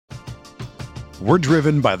We're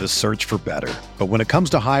driven by the search for better. But when it comes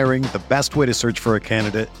to hiring, the best way to search for a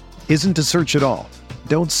candidate isn't to search at all.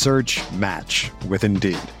 Don't search, match with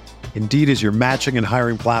Indeed. Indeed is your matching and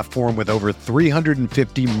hiring platform with over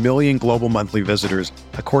 350 million global monthly visitors,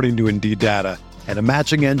 according to Indeed data, and a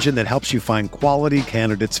matching engine that helps you find quality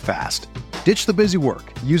candidates fast. Ditch the busy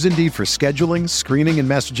work. Use Indeed for scheduling, screening, and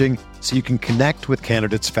messaging so you can connect with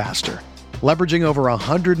candidates faster. Leveraging over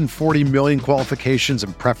 140 million qualifications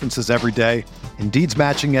and preferences every day, Indeed's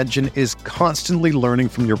matching engine is constantly learning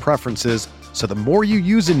from your preferences, so the more you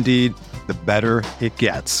use Indeed, the better it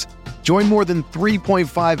gets. Join more than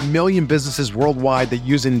 3.5 million businesses worldwide that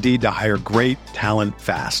use Indeed to hire great talent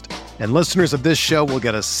fast. And listeners of this show will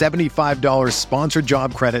get a $75 sponsored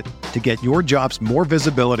job credit to get your jobs more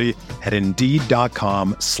visibility at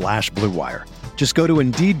Indeed.com/Blue Wire. Just go to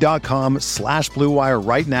Indeed.com/Blue Wire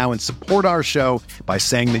right now and support our show by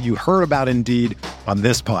saying that you heard about Indeed on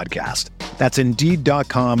this podcast. That's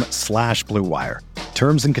Indeed.com/Blue Wire.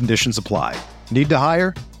 Terms and conditions apply. Need to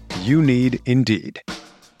hire? You need Indeed.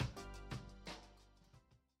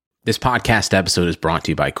 This podcast episode is brought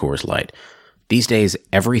to you by Coors Light. These days,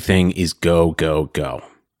 everything is go, go, go.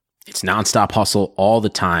 It's nonstop hustle all the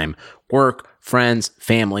time. Work, friends,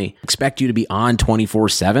 family expect you to be on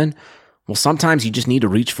 24/7. Well, sometimes you just need to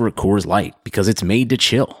reach for a Coors Light because it's made to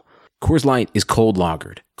chill. Coors Light is cold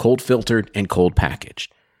lagered, cold filtered, and cold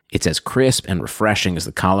packaged. It's as crisp and refreshing as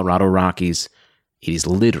the Colorado Rockies. It is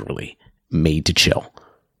literally made to chill.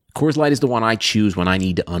 Coors Light is the one I choose when I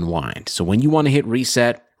need to unwind. So when you want to hit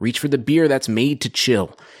reset, reach for the beer that's made to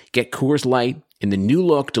chill. Get Coors Light in the new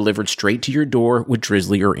look delivered straight to your door with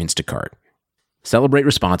Drizzly or Instacart. Celebrate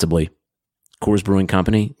responsibly. Coors Brewing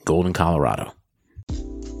Company, Golden, Colorado.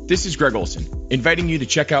 This is Greg Olson, inviting you to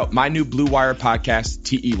check out my new Blue Wire podcast,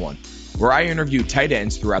 TE1, where I interview tight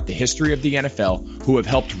ends throughout the history of the NFL who have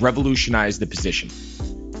helped revolutionize the position.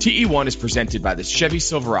 TE1 is presented by the Chevy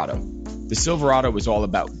Silverado. The Silverado is all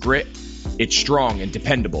about grit. It's strong and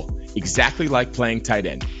dependable, exactly like playing tight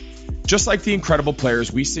end. Just like the incredible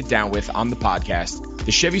players we sit down with on the podcast,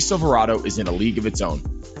 the Chevy Silverado is in a league of its own.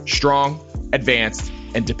 Strong, advanced,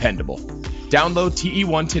 and dependable. Download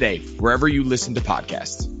TE1 today, wherever you listen to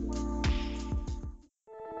podcasts.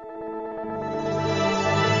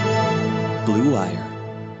 Blue Wire.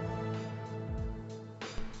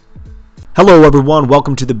 Hello everyone,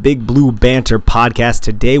 welcome to the Big Blue Banter podcast.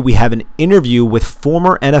 Today we have an interview with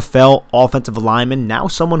former NFL offensive lineman, now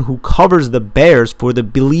someone who covers the Bears for the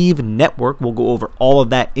Believe Network. We'll go over all of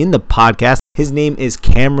that in the podcast. His name is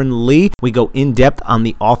Cameron Lee. We go in depth on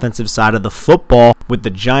the offensive side of the football with the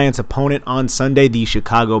Giants' opponent on Sunday, the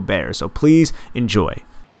Chicago Bears. So please enjoy.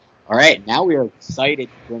 All right, now we are excited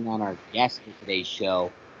to bring on our guest for today's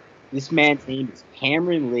show. This man's name is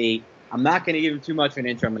Cameron Lee. I'm not going to give him too much of an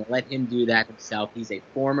intro. I'm going to let him do that himself. He's a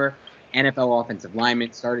former NFL offensive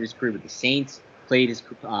lineman, started his career with the Saints, played his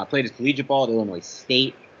collegiate ball at Illinois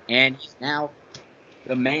State, and he's now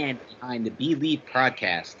the man behind the Believe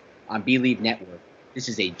podcast on Believe Network. This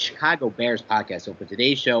is a Chicago Bears podcast. So for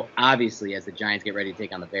today's show, obviously, as the Giants get ready to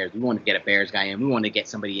take on the Bears, we want to get a Bears guy in. We want to get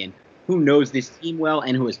somebody in who knows this team well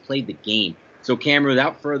and who has played the game. So Cameron,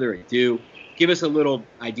 without further ado, give us a little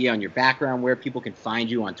idea on your background, where people can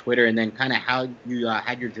find you on Twitter, and then kind of how you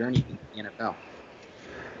had your journey in the NFL.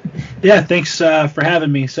 Yeah, thanks for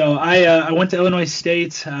having me. So I went to Illinois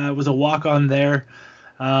State, was a walk-on there,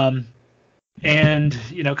 and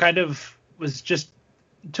kind of was just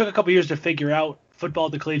took a couple years to figure out football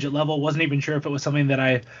at the collegiate level. Wasn't even sure if it was something that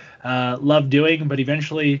I loved doing, but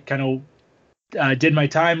eventually kind of did my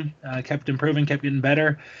time, kept improving, kept getting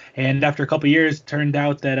better, and after a couple years, turned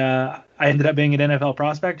out that I ended up being an NFL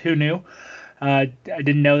prospect. Who knew? I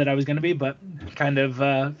didn't know that I was going to be, but kind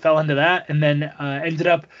of fell into that, and then ended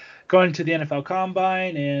up going to the NFL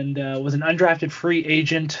Combine and was an undrafted free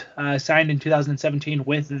agent, signed in 2017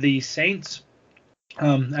 with the Saints.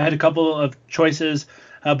 I had a couple of choices,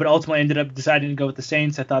 but ultimately ended up deciding to go with the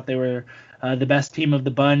Saints. I thought they were the best team of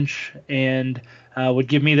the bunch and would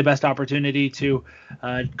give me the best opportunity to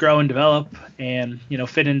grow and develop and,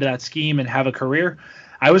 fit into that scheme and have a career.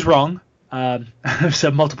 I was wrong. It was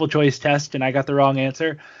a multiple choice test and I got the wrong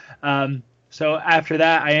answer. So after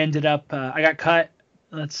that, I ended up, I got cut.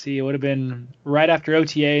 Let's see, it would have been right after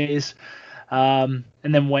OTAs, and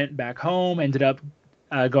then went back home, ended up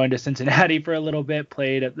going to Cincinnati for a little bit,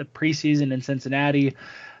 played at the preseason in Cincinnati,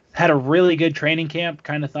 had a really good training camp,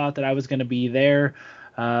 kind of thought that I was going to be there,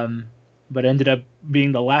 but ended up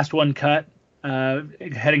being the last one cut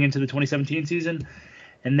heading into the 2017 season,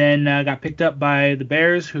 and then got picked up by the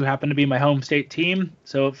Bears, who happened to be my home state team,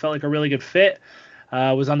 so it felt like a really good fit.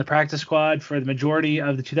 Was on the practice squad for the majority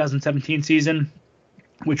of the 2017 season,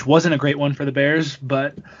 which wasn't a great one for the Bears,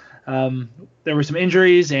 but there were some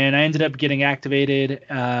injuries, and I ended up getting activated.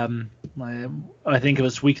 I think it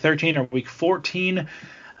was week 13 or week 14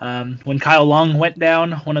 when Kyle Long went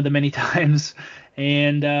down one of the many times,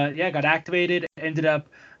 and got activated. Ended up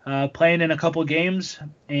playing in a couple games,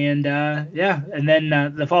 and and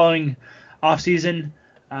then the following offseason,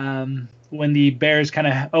 when the Bears kind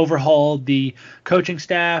of overhauled the coaching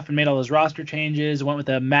staff and made all those roster changes, went with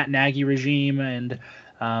the Matt Nagy regime and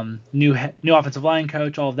new offensive line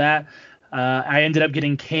coach, all of that. I ended up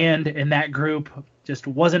getting canned in that group. Just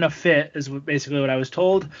wasn't a fit, is basically what I was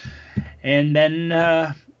told. And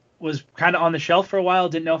then was kind of on the shelf for a while.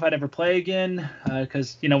 Didn't know if I'd ever play again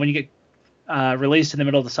because, when you get released in the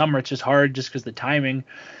middle of the summer, it's just hard just because the timing.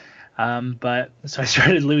 But so I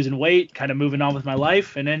started losing weight, kind of moving on with my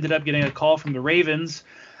life, and ended up getting a call from the Ravens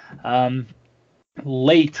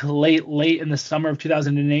late in the summer of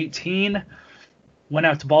 2018. Went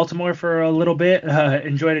out to Baltimore for a little bit,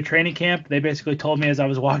 enjoyed a training camp. They basically told me as I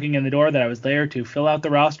was walking in the door that I was there to fill out the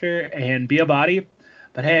roster and be a body.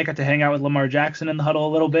 But hey, I got to hang out with Lamar Jackson in the huddle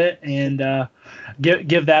a little bit and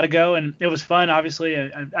give that a go. And it was fun. Obviously,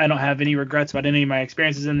 I don't have any regrets about any of my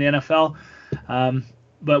experiences in the NFL.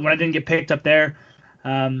 But when I didn't get picked up there,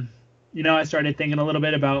 I started thinking a little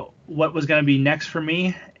bit about what was going to be next for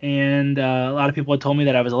me. And a lot of people had told me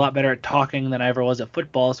that I was a lot better at talking than I ever was at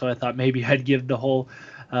football. So I thought maybe I'd give the whole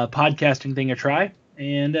podcasting thing a try.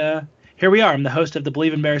 And here we are. I'm the host of the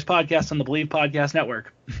Believe in Bears podcast on the Believe Podcast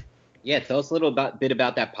Network. Yeah, tell us a little bit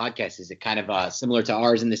about that podcast. Is it kind of similar to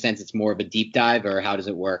ours in the sense it's more of a deep dive, or how does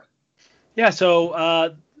it work? Yeah,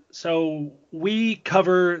 so we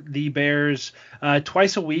cover the Bears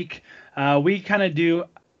twice a week. We kind of do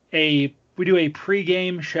a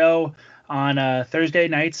pregame show on Thursday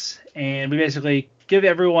nights, and we basically give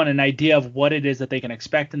everyone an idea of what it is that they can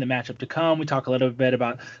expect in the matchup to come. We talk a little bit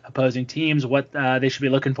about opposing teams, what they should be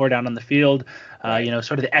looking for down on the field,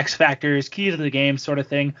 sort of the X factors, key to the game sort of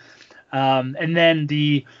thing. And then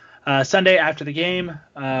the Sunday after the game,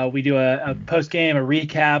 we do a post-game, a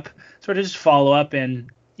recap, sort of just follow up. And,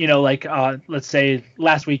 let's say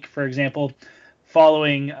last week, for example,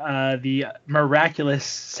 following the miraculous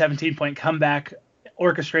 17-point comeback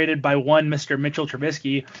orchestrated by one Mr. Mitchell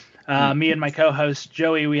Trubisky, me and my co-host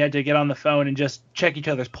Joey, we had to get on the phone and just check each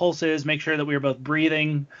other's pulses, make sure that we were both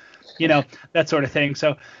breathing, that sort of thing.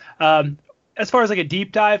 So as far as like a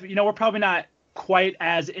deep dive, we're probably not quite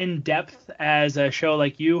as in depth as a show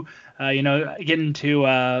like you, getting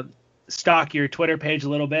to stalk your Twitter page a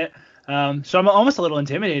little bit. So I'm almost a little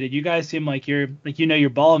intimidated. You guys seem like you're your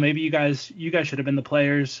ball. Maybe you guys should have been the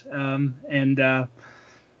players.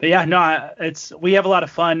 But yeah, no, we have a lot of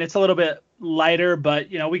fun. It's a little bit lighter, but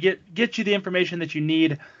we get you the information that you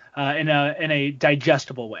need in a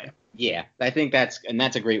digestible way. Yeah, I think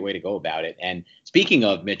that's a great way to go about it. And speaking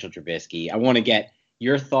of Mitchell Trubisky, I want to get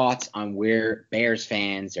your thoughts on where Bears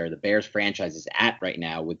fans or the Bears franchise is at right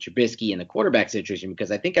now with Trubisky and the quarterback situation, because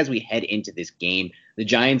I think as we head into this game, the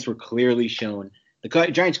Giants clearly showed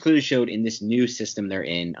in this new system they're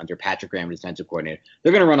in under Patrick Graham, defensive coordinator,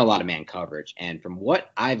 they're going to run a lot of man coverage. And from what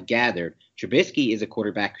I've gathered, Trubisky is a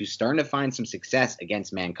quarterback who's starting to find some success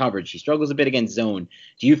against man coverage. He struggles a bit against zone.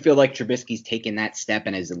 Do you feel like Trubisky's taken that step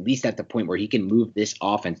and is at least at the point where he can move this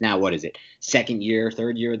offense? Now, what is it? Third year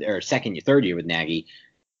with Nagy.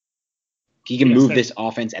 He can move this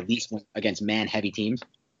offense at least against man-heavy teams?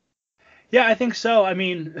 Yeah, I think so. I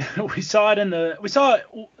mean, we saw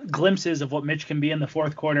glimpses of what Mitch can be in the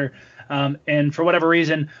fourth quarter. And for whatever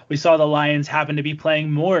reason, we saw the Lions happen to be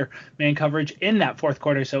playing more man coverage in that fourth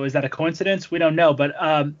quarter. So is that a coincidence? We don't know. But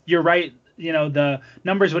you're right. The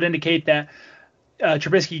numbers would indicate that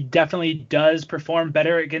Trubisky definitely does perform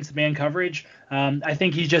better against man coverage. I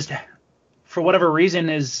think he's just, for whatever reason,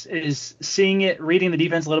 is seeing it, reading the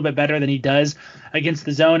defense a little bit better than he does against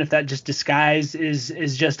the zone. If that just disguise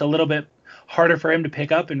is just a little bit harder for him to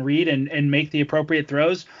pick up and read and make the appropriate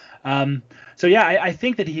throws. So yeah, I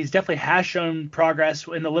think that he's definitely has shown progress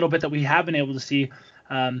in the little bit that we have been able to see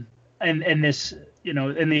in this,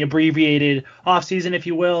 in the abbreviated offseason, if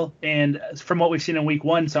you will, and from what we've seen in week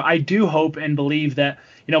one. So I do hope and believe that,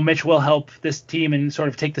 Mitch will help this team and sort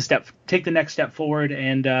of take the next step forward.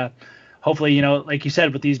 And hopefully, like you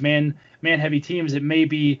said, with these man heavy teams, it may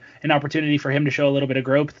be an opportunity for him to show a little bit of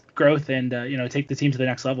growth and, take the team to the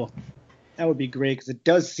next level. That would be great, because it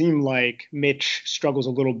does seem like Mitch struggles a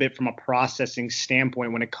little bit from a processing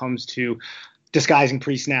standpoint when it comes to disguising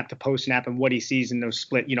pre-snap to post-snap and what he sees in those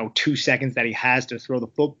split, 2 seconds that he has to throw the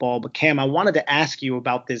football. But Cam, I wanted to ask you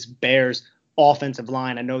about this Bears offensive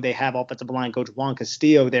line. I know they have offensive line coach Juan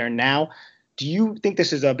Castillo there now. Do you think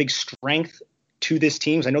this is a big strength to this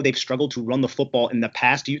team? I know they've struggled to run the football in the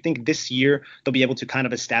past. Do you think this year they'll be able to kind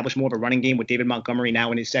of establish more of a running game with David Montgomery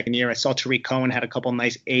now in his second year? I saw Tariq Cohen had a couple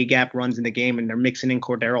nice A-gap runs in the game, and they're mixing in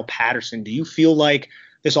Cordero Patterson. Do you feel like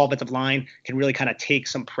this offensive line can really kind of take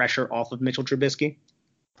some pressure off of Mitchell Trubisky?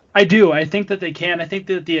 I do. I think that they can. I think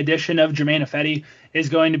that the addition of Jermaine Ifedi is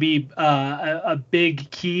going to be a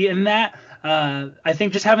big key in that. I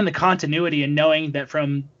think just having the continuity and knowing that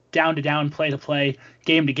from down to down, play to play,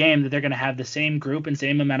 game to game, that they're going to have the same group and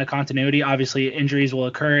same amount of continuity. Obviously, injuries will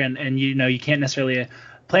occur, and you can't necessarily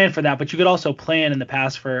plan for that, but you could also plan in the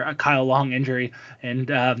past for a Kyle Long injury.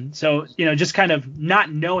 And so just kind of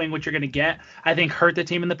not knowing what you're going to get, I think hurt the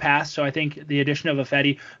team in the past. So I think the addition of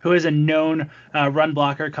Ifedi, who is a known run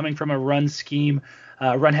blocker coming from a run scheme,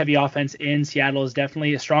 run heavy offense in Seattle, is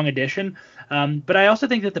definitely a strong addition. But I also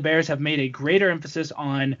think that the Bears have made a greater emphasis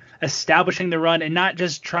on establishing the run and not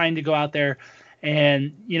just trying to go out there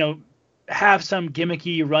and, have some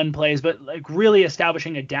gimmicky run plays, but like really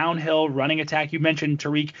establishing a downhill running attack. You mentioned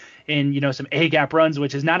Tariq in, some A-gap runs,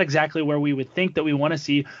 which is not exactly where we would think that we want to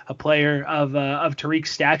see a player of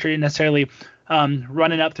Tariq's stature necessarily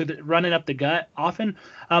running up the gut often.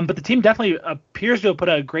 But the team definitely appears to have put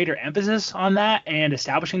a greater emphasis on that and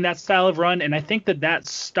establishing that style of run. And I think that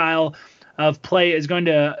style of play is going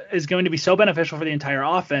to be so beneficial for the entire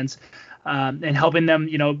offense, and helping them,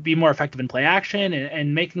 be more effective in play action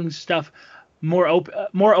and making stuff more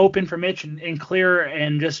open for Mitch and clearer,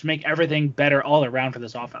 and just make everything better all around for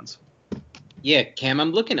this offense. Yeah, Cam,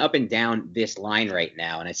 I'm looking up and down this line right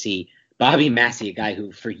now, and I see Bobby Massey, a guy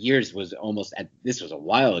who for years was this was a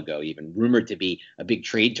while ago, even rumored to be a big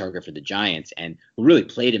trade target for the Giants, and who really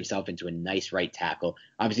played himself into a nice right tackle.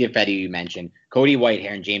 Obviously, Ifedi, you mentioned, Cody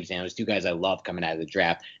Whitehair and James Daniels, two guys I love coming out of the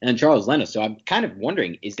draft, and then Charles Leno. So I'm kind of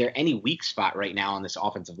wondering, is there any weak spot right now on this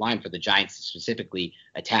offensive line for the Giants to specifically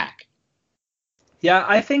attack? Yeah,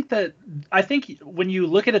 I think when you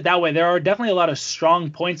look at it that way, there are definitely a lot of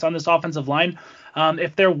strong points on this offensive line.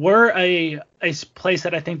 If there were a place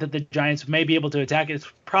that I think that the Giants may be able to attack, it's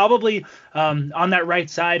probably on that right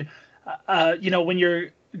side. When you're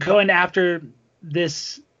going after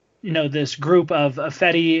this, this group of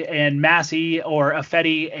Ifedi and Massey, or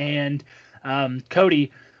Ifedi and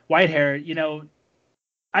Cody Whitehair,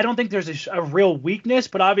 I don't think there's a real weakness,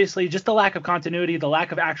 but obviously just the lack of continuity, the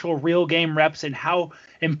lack of actual real game reps, and how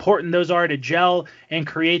important those are to gel and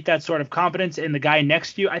create that sort of confidence in the guy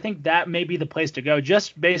next to you. I think that may be the place to go,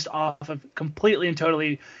 just based off of completely and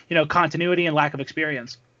totally, continuity and lack of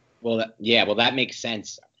experience. Well, that makes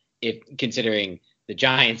sense, if considering the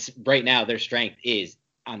Giants right now, their strength is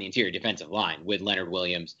on the interior defensive line with Leonard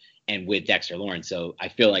Williams and with Dexter Lawrence. So I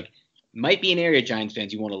feel like might be an area Giants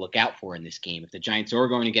fans you want to look out for in this game. If the Giants are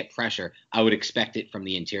going to get pressure, I would expect it from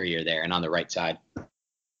the interior there and on the right side.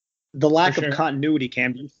 The lack of continuity,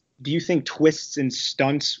 Cam, do you think twists and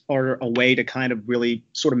stunts are a way to kind of really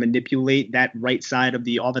sort of manipulate that right side of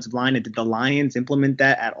the offensive line? And did the Lions implement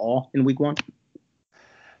that at all in week one?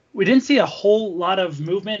 We didn't see a whole lot of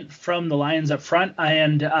movement from the Lions up front.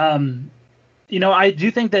 And, I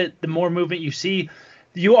do think that the more movement you see,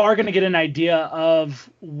 you are going to get an idea of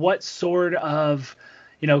what sort of,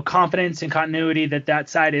 confidence and continuity that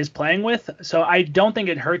side is playing with. So I don't think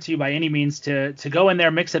it hurts you by any means to go in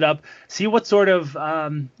there, mix it up, see what sort of,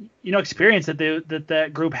 experience that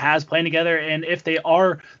group has playing together. And if they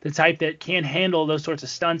are the type that can handle those sorts of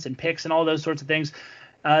stunts and picks and all those sorts of things,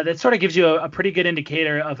 that sort of gives you a pretty good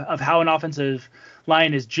indicator of how an offensive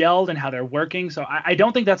line is gelled and how they're working. So I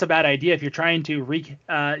don't think that's a bad idea if you're trying to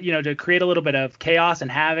to create a little bit of chaos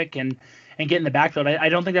and havoc and get in the backfield. I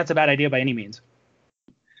don't think that's a bad idea by any means.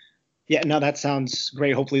 Yeah, no, that sounds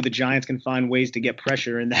great. Hopefully the Giants can find ways to get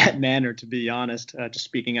pressure in that manner, to be honest, just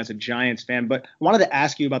speaking as a Giants fan. But I wanted to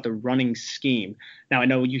ask you about the running scheme. Now, I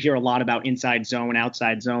know you hear a lot about inside zone,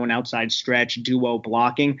 outside stretch, duo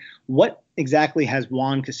blocking. What exactly has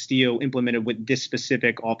Juan Castillo implemented with this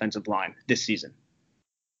specific offensive line this season?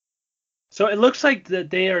 So it looks like that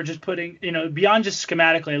they are just putting, beyond just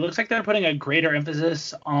schematically, it looks like they're putting a greater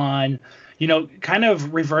emphasis on, kind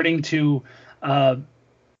of reverting to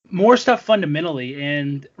more stuff fundamentally,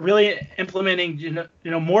 and really implementing,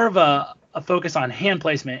 more of a focus on hand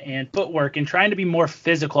placement and footwork, and trying to be more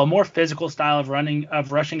physical, a more physical style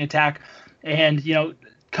of rushing attack, and,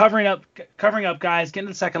 covering up guys, getting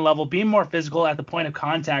to the second level, being more physical at the point of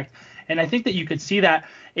contact. And I think that you could see that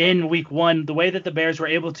in week one, the way that the Bears were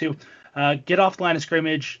able to get off the line of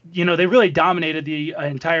scrimmage. They really dominated the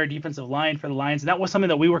entire defensive line for the Lions, and that was something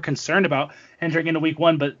that we were concerned about entering into week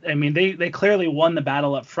one. But I mean, they clearly won the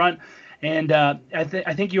battle up front, And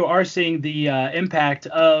I think you are seeing the impact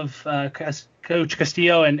of Coach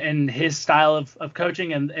Castillo and his style of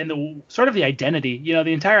coaching and the sort of the identity,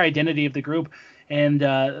 the entire identity of the group and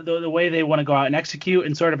the way they want to go out and execute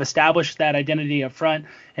and sort of establish that identity up front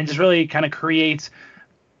and just really kind of create,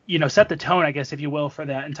 set the tone, I guess, if you will, for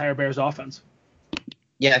that entire Bears offense.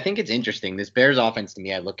 Yeah, I think it's interesting. This Bears offense, to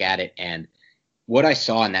me, I look at it, and what I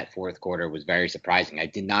saw in that fourth quarter was very surprising. I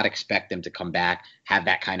did not expect them to come back, have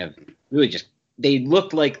that kind of really just – they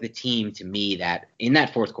looked like the team to me that – in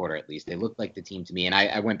that fourth quarter, at least, they looked like the team to me. And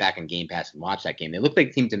I went back on Game Pass and watched that game. They looked like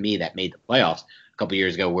the team to me that made the playoffs a couple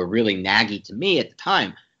years ago were really Nagy to me at the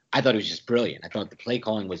time. I thought it was just brilliant. I thought the play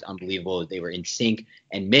calling was unbelievable. They were in sync,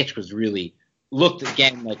 and Mitch was really – looked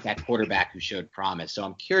again like that quarterback who showed promise. So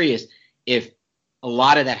I'm curious if – a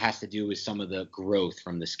lot of that has to do with some of the growth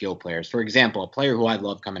from the skill players. For example, a player who I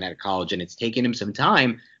love coming out of college, and it's taken him some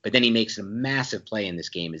time, but then he makes a massive play in this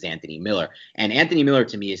game, is Anthony Miller. And Anthony Miller,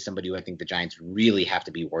 to me, is somebody who I think the Giants really have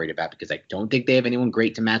to be worried about because I don't think they have anyone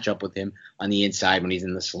great to match up with him on the inside when he's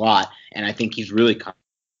in the slot. And I think he's really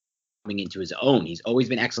coming into his own. He's always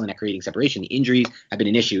been excellent at creating separation. The injuries have been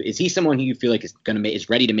an issue. Is he someone who you feel like is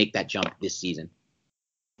ready to make that jump this season?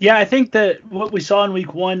 Yeah, I think that what we saw in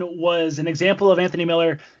week one was an example of Anthony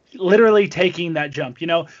Miller literally taking that jump.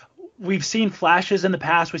 We've seen flashes in the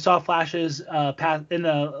past. We saw flashes in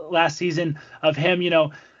the last season of him,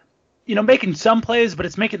 making some plays, but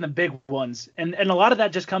it's making the big ones. And a lot of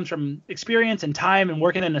that just comes from experience and time and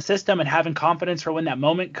working in a system and having confidence for when that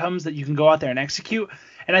moment comes that you can go out there and execute.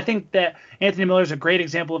 And I think that Anthony Miller is a great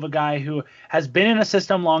example of a guy who has been in a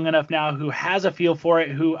system long enough now, who has a feel for it,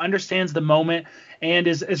 who understands the moment, and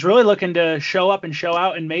is really looking to show up and show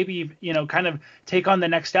out and maybe, kind of take on the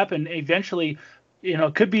next step and eventually,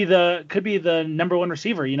 could be the number one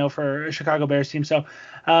receiver, for a Chicago Bears team. So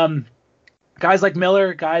guys like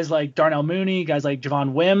Miller, guys like Darnell Mooney, guys like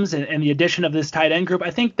Javon Wims, and the addition of this tight end group,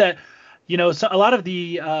 I think that, so a lot of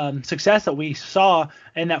the success that we saw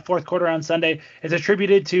in that fourth quarter on Sunday is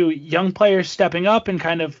attributed to young players stepping up and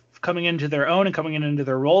kind of coming into their own and coming into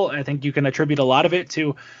their role. I think you can attribute a lot of it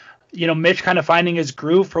to, Mitch kind of finding his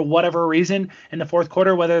groove for whatever reason in the fourth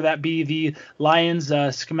quarter, whether that be the Lions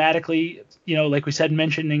schematically, like we said,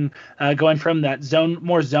 mentioning going from that zone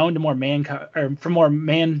to more man, from more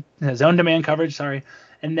man zone to man coverage. Sorry.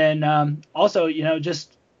 And then also,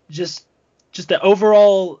 just the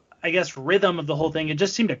overall, I guess, rhythm of the whole thing. It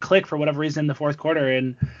just seemed to click for whatever reason in the fourth quarter.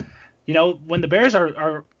 And, when the Bears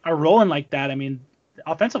are rolling like that, I mean,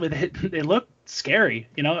 offensively, they look scary,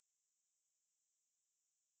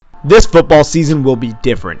 This football season will be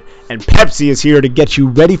different, and Pepsi is here to get you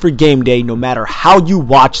ready for game day no matter how you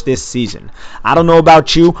watch this season. I don't know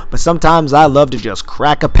about you, but sometimes I love to just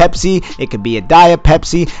crack a Pepsi, it could be a Diet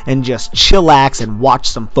Pepsi, and just chillax and watch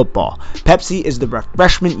some football. Pepsi is the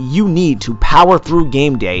refreshment you need to power through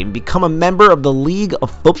game day and become a member of the League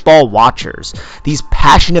of Football Watchers. These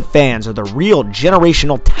passionate fans are the real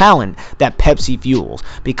generational talent that Pepsi fuels,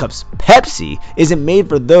 because Pepsi isn't made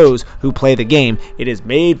for those who play the game, it is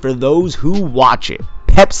made for those who watch it.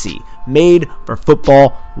 Pepsi, made for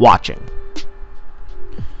football watching.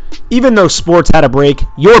 Even though sports had a break,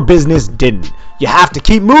 your business didn't. You have to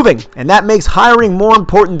keep moving, and that makes hiring more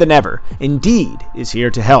important than ever. Indeed is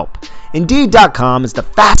here to help. Indeed.com is the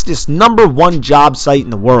fastest #1 job site in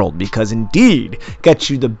the world because Indeed gets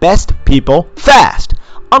you the best people fast.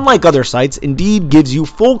 Unlike other sites, Indeed gives you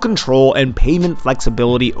full control and payment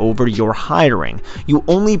flexibility over your hiring. You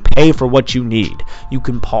only pay for what you need. You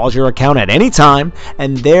can pause your account at any time,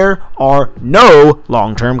 and there are no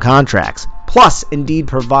long-term contracts. Plus, Indeed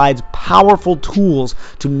provides powerful tools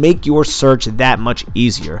to make your search that much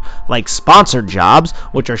easier, like sponsored jobs,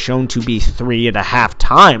 which are shown to be 3.5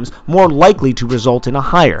 times more likely to result in a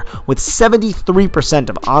hire. With 73%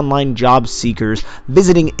 of online job seekers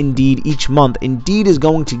visiting Indeed each month, Indeed is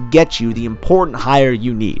going to get you the important hire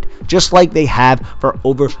you need, just like they have for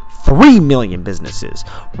over 3 million businesses.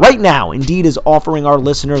 Right now, Indeed is offering our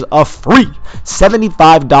listeners a free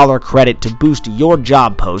 $75 credit to boost your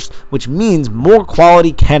job post, which means more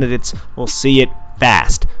quality candidates will see it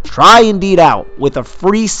fast. Try Indeed out with a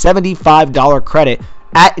free $75 credit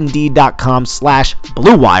at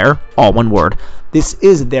Indeed.com/BlueWire, all one word. This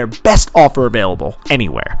is their best offer available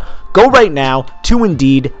anywhere. Go right now to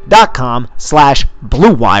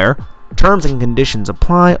Indeed.com/BlueWire. Terms and conditions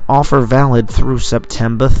apply. Offer valid through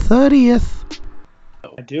September 30th.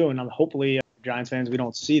 I do, and hopefully, Giants fans, we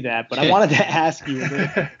don't see that. But I wanted to ask you a bit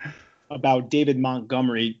about David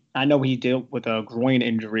Montgomery. I know he dealt with a groin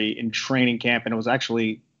injury in training camp, and he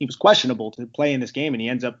was questionable to play in this game, and he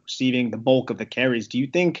ends up receiving the bulk of the carries. Do you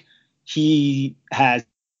think he has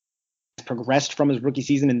progressed from his rookie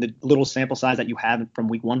season in the little sample size that you have from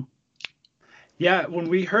week 1? Yeah, when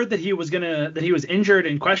we heard that he was injured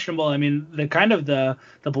and questionable, I mean, the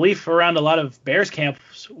belief around a lot of Bears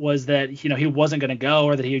camps was that he wasn't going to go,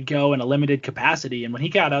 or that he would go in a limited capacity. And when he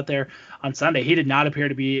got out there on Sunday, he did not appear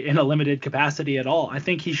to be in a limited capacity at all. I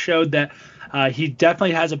think he showed that he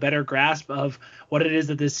definitely has a better grasp of what it is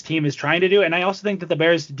that this team is trying to do. And I also think that the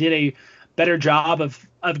Bears did a better job of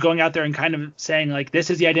going out there and kind of saying, like, this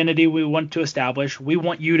is the identity we want to establish. We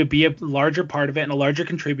want you to be a larger part of it and a larger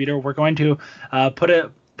contributor. We're going to put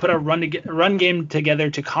a run game together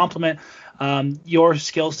to complement your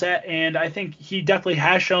skill set. And I think he definitely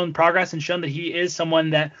has shown progress and shown that he is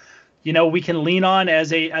someone that we can lean on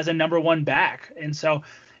as a number one back. And so,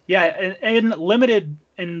 yeah, in the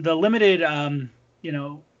limited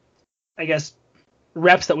I guess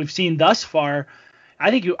reps that we've seen thus far,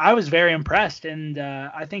 I was very impressed, and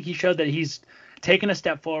I think he showed that he's taken a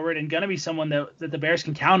step forward and going to be someone that the Bears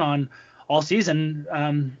can count on all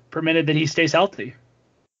season, permitted that he stays healthy.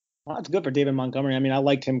 Well, that's good for David Montgomery. I mean, I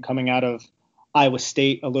liked him coming out of Iowa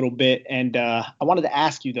State a little bit, and I wanted to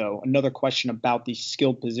ask you, though, another question about the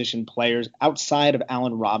skill position players. Outside of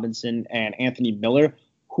Allen Robinson and Anthony Miller,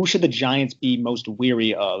 who should the Giants be most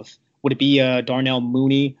weary of? Would it be Darnell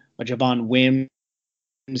Mooney, a Javon Wims,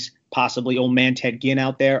 possibly old man Ted Ginn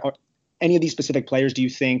out there? Or any of these specific players do you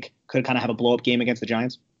think could kind of have a blow-up game against the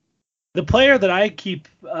Giants? The player that I keep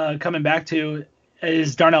coming back to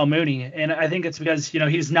is Darnell Mooney, and I think it's because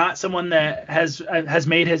he's not someone that has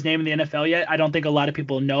made his name in the NFL yet. I don't think a lot of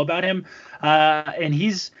people know about him, and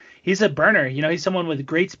he's a burner. He's someone with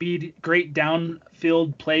great speed, great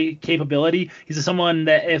downfield play capability. He's someone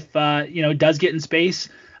that if does get in space,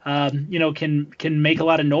 can make a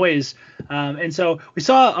lot of noise. And so we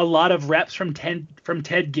saw a lot of reps from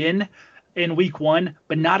Ted Ginn in week 1,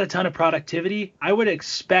 but not a ton of productivity. I would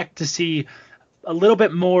expect to see a little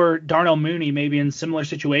bit more Darnell Mooney maybe in similar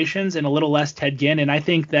situations and a little less Ted Ginn. And I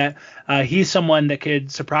think that he's someone that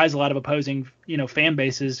could surprise a lot of opposing, fan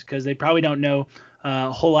bases, because they probably don't know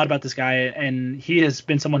a whole lot about this guy. And he has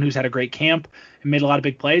been someone who's had a great camp and made a lot of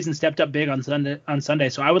big plays and stepped up big on Sunday.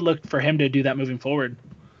 So I would look for him to do that moving forward.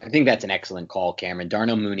 I think that's an excellent call, Cameron.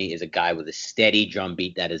 Darnell Mooney is a guy with a steady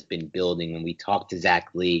drumbeat that has been building. When we talked to Zach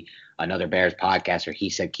Lee, another Bears podcaster, he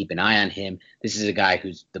said keep an eye on him. This is a guy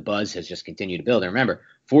who's the buzz has just continued to build. And remember,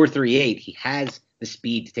 4.38, he has the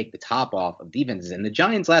speed to take the top off of defenses. And the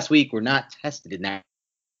Giants last week were not tested in that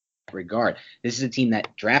regard. This is a team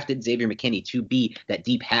that drafted Xavier McKinney to be that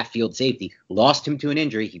deep half-field safety, lost him to an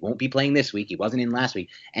injury. He won't be playing this week. He wasn't in last week,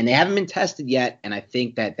 and they haven't been tested yet, and I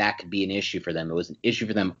think that could be an issue for them. It was an issue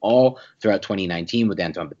for them all throughout 2019 with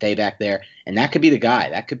Antoine Bethea back there, and that could be the guy.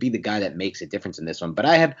 That could be the guy that makes a difference in this one. But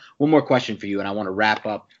I have one more question for you, and I want to wrap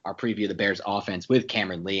up our preview of the Bears offense with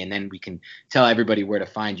Cameron Lee, and then we can tell everybody where to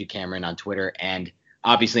find you, Cameron, on Twitter and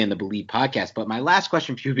obviously on the Believe podcast. But my last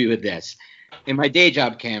question for you would be with this. In my day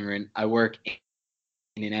job, Cameron, I work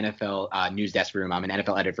in an NFL news desk room. I'm an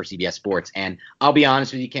NFL editor for CBS Sports. And I'll be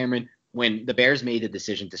honest with you, Cameron, when the Bears made the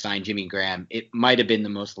decision to sign Jimmy Graham, it might have been the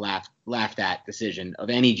most laughed at decision of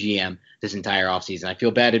any GM this entire offseason. I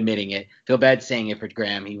feel bad admitting it. Feel bad saying it for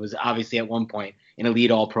Graham. He was obviously at one point an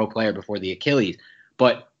elite all-pro player before the Achilles.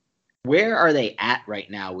 But where are they at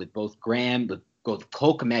right now with both Graham, with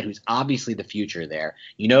Cole Kmet, who's obviously the future there?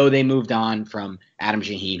 They moved on from Adam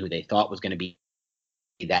Shaheen, who they thought was going to be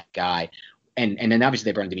that guy. And then obviously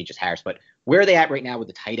they brought in Demetrius Harris. But where are they at right now with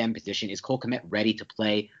the tight end position? Is Cole Kmet ready to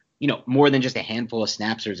play, more than just a handful of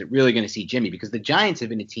snaps, or is it really going to see Jimmy? Because the Giants have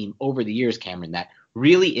been a team over the years, Cameron, that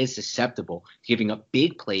really is susceptible to giving up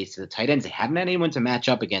big plays to the tight ends. They haven't had anyone to match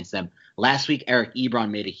up against them. Last week, Eric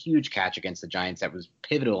Ebron made a huge catch against the Giants that was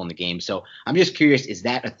pivotal in the game. So I'm just curious, is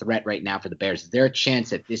that a threat right now for the Bears? Is there a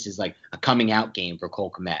chance that this is like a coming out game for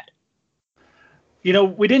Cole Kmet?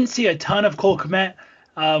 We didn't see a ton of Cole Kmet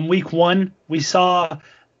week 1. We saw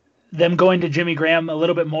them going to Jimmy Graham a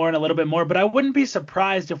little bit more, but I wouldn't be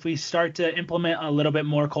surprised if we start to implement a little bit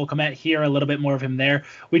more Cole Kmet here, a little bit more of him there.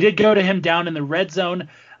 We did go to him down in the red zone,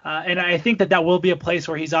 and I think that will be a place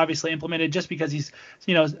where he's obviously implemented just because he's,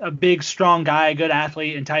 a big, strong guy, a good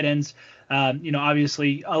athlete, and tight ends.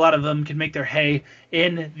 Obviously a lot of them can make their hay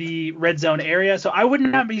in the red zone area. So I would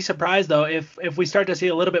not be surprised, though, if we start to see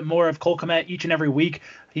a little bit more of Cole Kmet each and every week.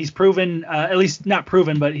 He's proven, at least not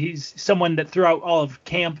proven, but he's someone that throughout all of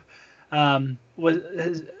camp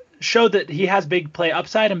has showed that he has big play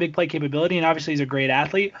upside and big play capability, and obviously he's a great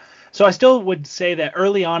athlete. So I still would say that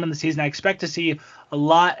early on in the season, I expect to see a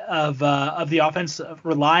lot of the offense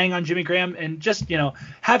relying on Jimmy Graham, and just,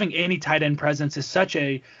 having any tight end presence is such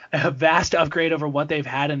a vast upgrade over what they've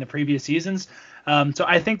had in the previous seasons. So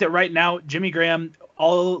I think that right now, Jimmy Graham,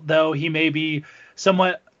 although he may be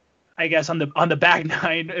somewhat, I guess, on the back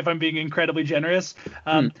nine, if I'm being incredibly generous,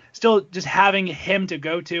 still just having him to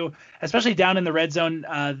go to, especially down in the red zone,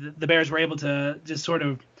 the Bears were able to just sort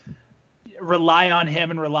of rely on him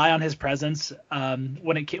and rely on his presence.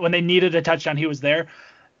 When they needed a touchdown, he was there.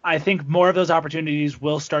 I think more of those opportunities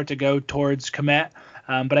will start to go towards Kmet,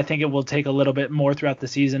 but I think it will take a little bit more throughout the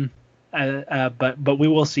season. But we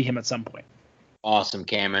will see him at some point. Awesome,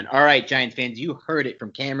 Cameron. All right, Giants fans, you heard it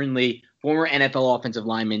from Cameron Lee, former NFL offensive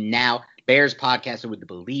lineman, now Bears podcaster with the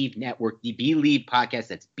Believe Network, the Believe podcast.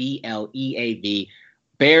 That's BLEAV.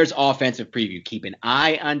 Bears offensive preview. Keep an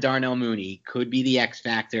eye on Darnell Mooney. Could be the X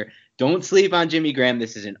factor. Don't sleep on Jimmy Graham.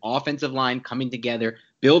 This is an offensive line coming together,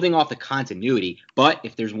 building off the continuity. But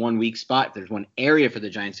if there's one weak spot, if there's one area for the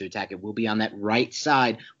Giants to attack, it will be on that right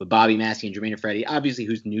side with Bobby Massey and Jermaine Freddie, obviously,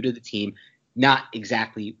 who's new to the team, not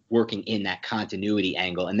exactly working in that continuity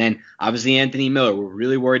angle. And then, obviously, Anthony Miller. We're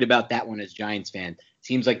really worried about that one as Giants fans.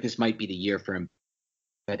 Seems like this might be the year for him.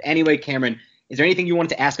 But anyway, Cameron, is there anything you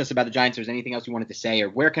wanted to ask us about the Giants, or is there anything else you wanted to say, or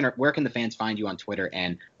where can the fans find you on Twitter,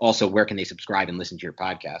 and also where can they subscribe and listen to your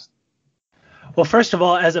podcast? Well, first of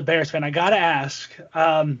all, as a Bears fan, I gotta ask.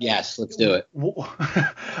 Yes, let's do it.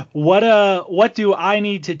 What do I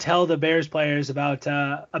need to tell the Bears players about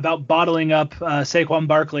bottling up Saquon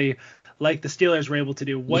Barkley like the Steelers were able to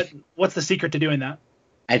do? What's the secret to doing that?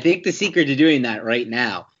 I think the secret to doing that right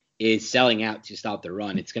now is selling out to stop the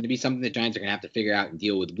run. It's going to be something the Giants are going to have to figure out and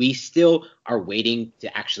deal with. We still are waiting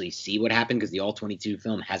to actually see what happened because the All-22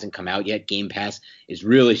 film hasn't come out yet. Game Pass is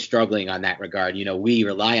really struggling on that regard. We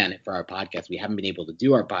rely on it for our podcast. We haven't been able to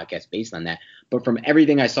do our podcast based on that. But from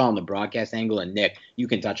everything I saw on the broadcast angle, and Nick, you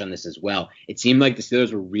can touch on this as well, it seemed like the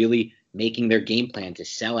Steelers were really making their game plan to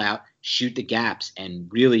sell out, shoot the gaps, and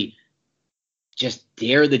really just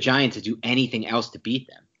dare the Giants to do anything else to beat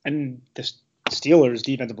them. And the Steelers'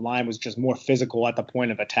 defensive line was just more physical at the point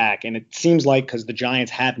of attack. And it seems like because the Giants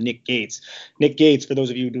have Nick Gates. Nick Gates, for those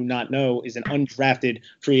of you who do not know, is an undrafted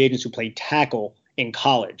free agent who played tackle in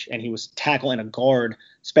college. And he was tackle and a guard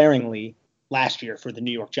sparingly last year for the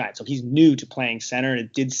New York Giants. So he's new to playing center. And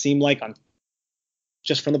it did seem like,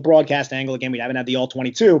 just from the broadcast angle, again, we haven't had the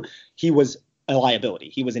All-22, he was a liability.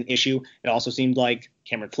 He was an issue. It also seemed like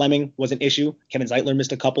Cameron Fleming was an issue. Kevin Zeitler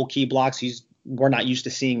missed a couple key blocks. We're not used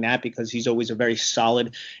to seeing that because he's always a very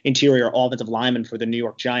solid interior offensive lineman for the New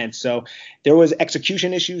York Giants. So there was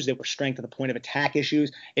execution issues. There were strength at the point of attack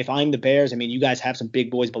issues. If I'm the Bears, you guys have some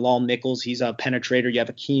big boys. Bilal Nichols, he's a penetrator. You have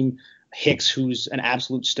Akeem Hicks, who's an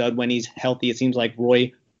absolute stud when he's healthy. It seems like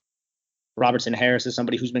Roy Robertson Harris is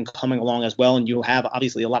somebody who's been coming along as well. And you'll have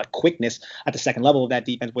obviously a lot of quickness at the second level of that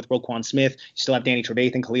defense with Roquan Smith. You still have Danny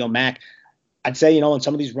Trevathan, Khalil Mack. I'd say, in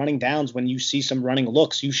some of these running downs, when you see some running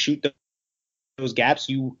looks, you shoot those gaps,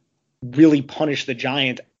 you really punish the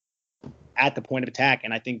Giants at the point of attack.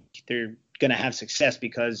 And I think they're going to have success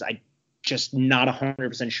because I'm just not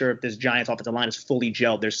 100% sure if this Giants offensive line is fully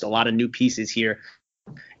gelled. There's a lot of new pieces here.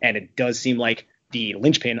 And it does seem like the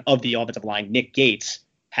linchpin of the offensive line, Nick Gates,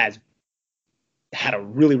 has had a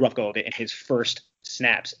really rough go of it in his first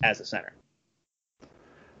snaps as a center.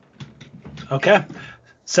 Okay.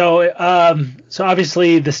 So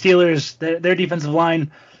obviously the Steelers, their defensive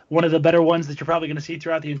line, one of the better ones that you're probably going to see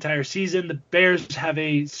throughout the entire season. The Bears have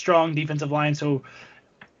a strong defensive line. So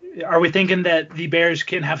are we thinking that the Bears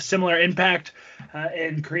can have similar impact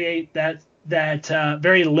and create that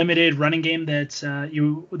very limited running game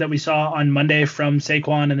that we saw on Monday from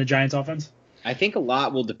Saquon and the Giants offense? I think a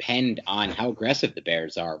lot will depend on how aggressive the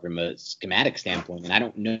Bears are from a schematic standpoint. And I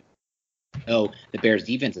don't know the Bears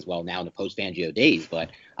defense as well now in the post-Fangio days,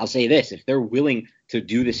 but I'll say this: if they're willing to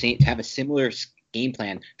do the same, to have a similar game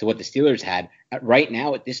plan to what the Steelers had right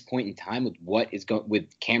now at this point in time, with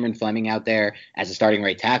with Cameron Fleming out there as a starting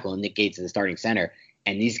right tackle and Nick Gates as a starting center,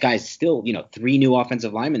 and these guys still, 3 new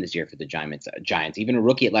offensive linemen this year for the Giants, even a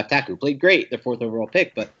rookie at left tackle who played great, their 4th overall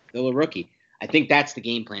pick, but still a rookie. I think that's the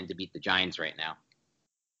game plan to beat the Giants right now.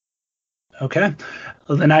 Okay,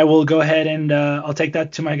 well, then I will go ahead and I'll take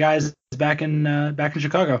that to my guys back in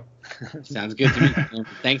Chicago. Sounds good to me.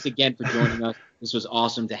 Thanks again for joining us. This was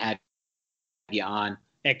awesome to have you on.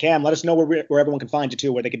 And Cam, let us know where everyone can find you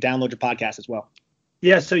too, where they could download your podcast as well.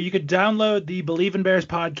 Yeah, so you could download the Believe in Bears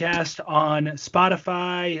podcast on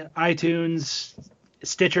Spotify, iTunes,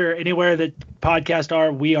 Stitcher, anywhere that podcasts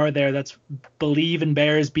are, we are there. That's Believe in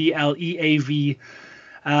Bears, BLEAV.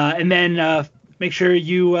 And then make sure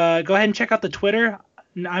you go ahead and check out the Twitter.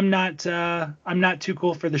 I'm not too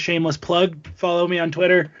cool for the shameless plug. Follow me on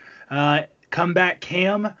Twitter,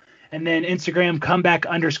 @comebackcam, and then Instagram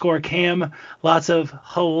 @comeback_cam. Lots of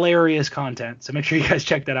hilarious content. So make sure you guys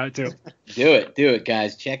check that out too. Do it,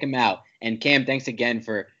 guys. Check him out. And Cam, thanks again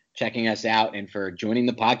for checking us out and for joining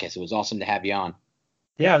the podcast. It was awesome to have you on.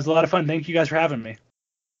 Yeah, it was a lot of fun. Thank you guys for having me.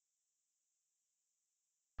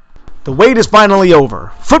 The wait is finally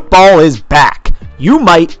over. Football is back. You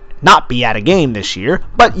might not be at a game this year,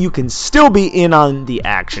 but you can still be in on the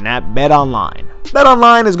action at BetOnline.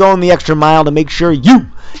 BetOnline is going the extra mile to make sure you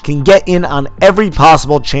can get in on every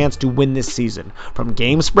possible chance to win this season. From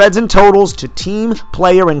game spreads and totals to team,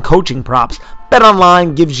 player, and coaching props,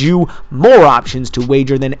 BetOnline gives you more options to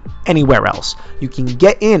wager than anywhere else. You can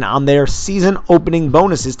get in on their season opening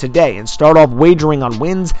bonuses today and start off wagering on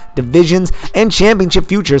wins, divisions, and championship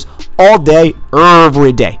futures all day,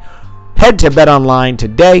 every day. Head to BetOnline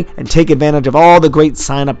today and take advantage of all the great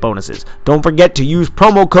sign-up bonuses. Don't forget to use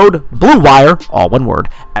promo code BLUEWIRE, all one word,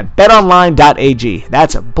 at betonline.ag.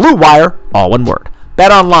 That's BLUEWIRE, all one word.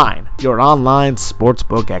 BetOnline, your online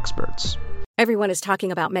sportsbook experts. Everyone is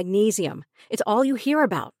talking about magnesium. It's all you hear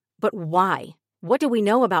about. But why? What do we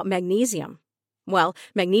know about magnesium? Well,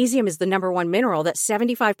 magnesium is the number one mineral that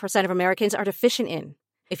 75% of Americans are deficient in.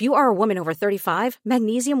 If you are a woman over 35,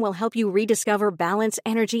 magnesium will help you rediscover balance,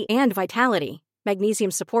 energy, and vitality. Magnesium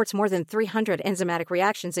supports more than 300 enzymatic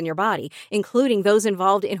reactions in your body, including those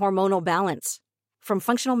involved in hormonal balance. From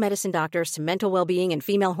functional medicine doctors to mental well-being and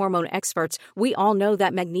female hormone experts, we all know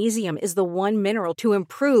that magnesium is the one mineral to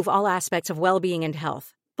improve all aspects of well-being and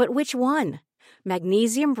health. But which one?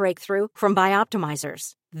 Magnesium Breakthrough from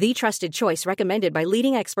Bioptimizers, the trusted choice recommended by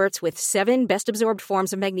leading experts with 7 best-absorbed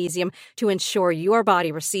forms of magnesium to ensure your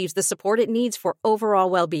body receives the support it needs for overall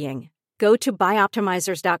well-being. Go to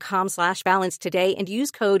bioptimizers.com/balance today and use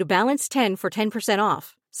code BALANCE10 for 10%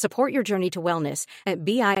 off. Support your journey to wellness at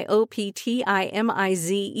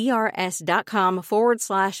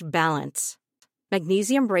bioptimizers.com/balance.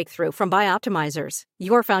 Magnesium Breakthrough from Bioptimizers,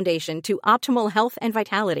 your foundation to optimal health and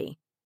vitality.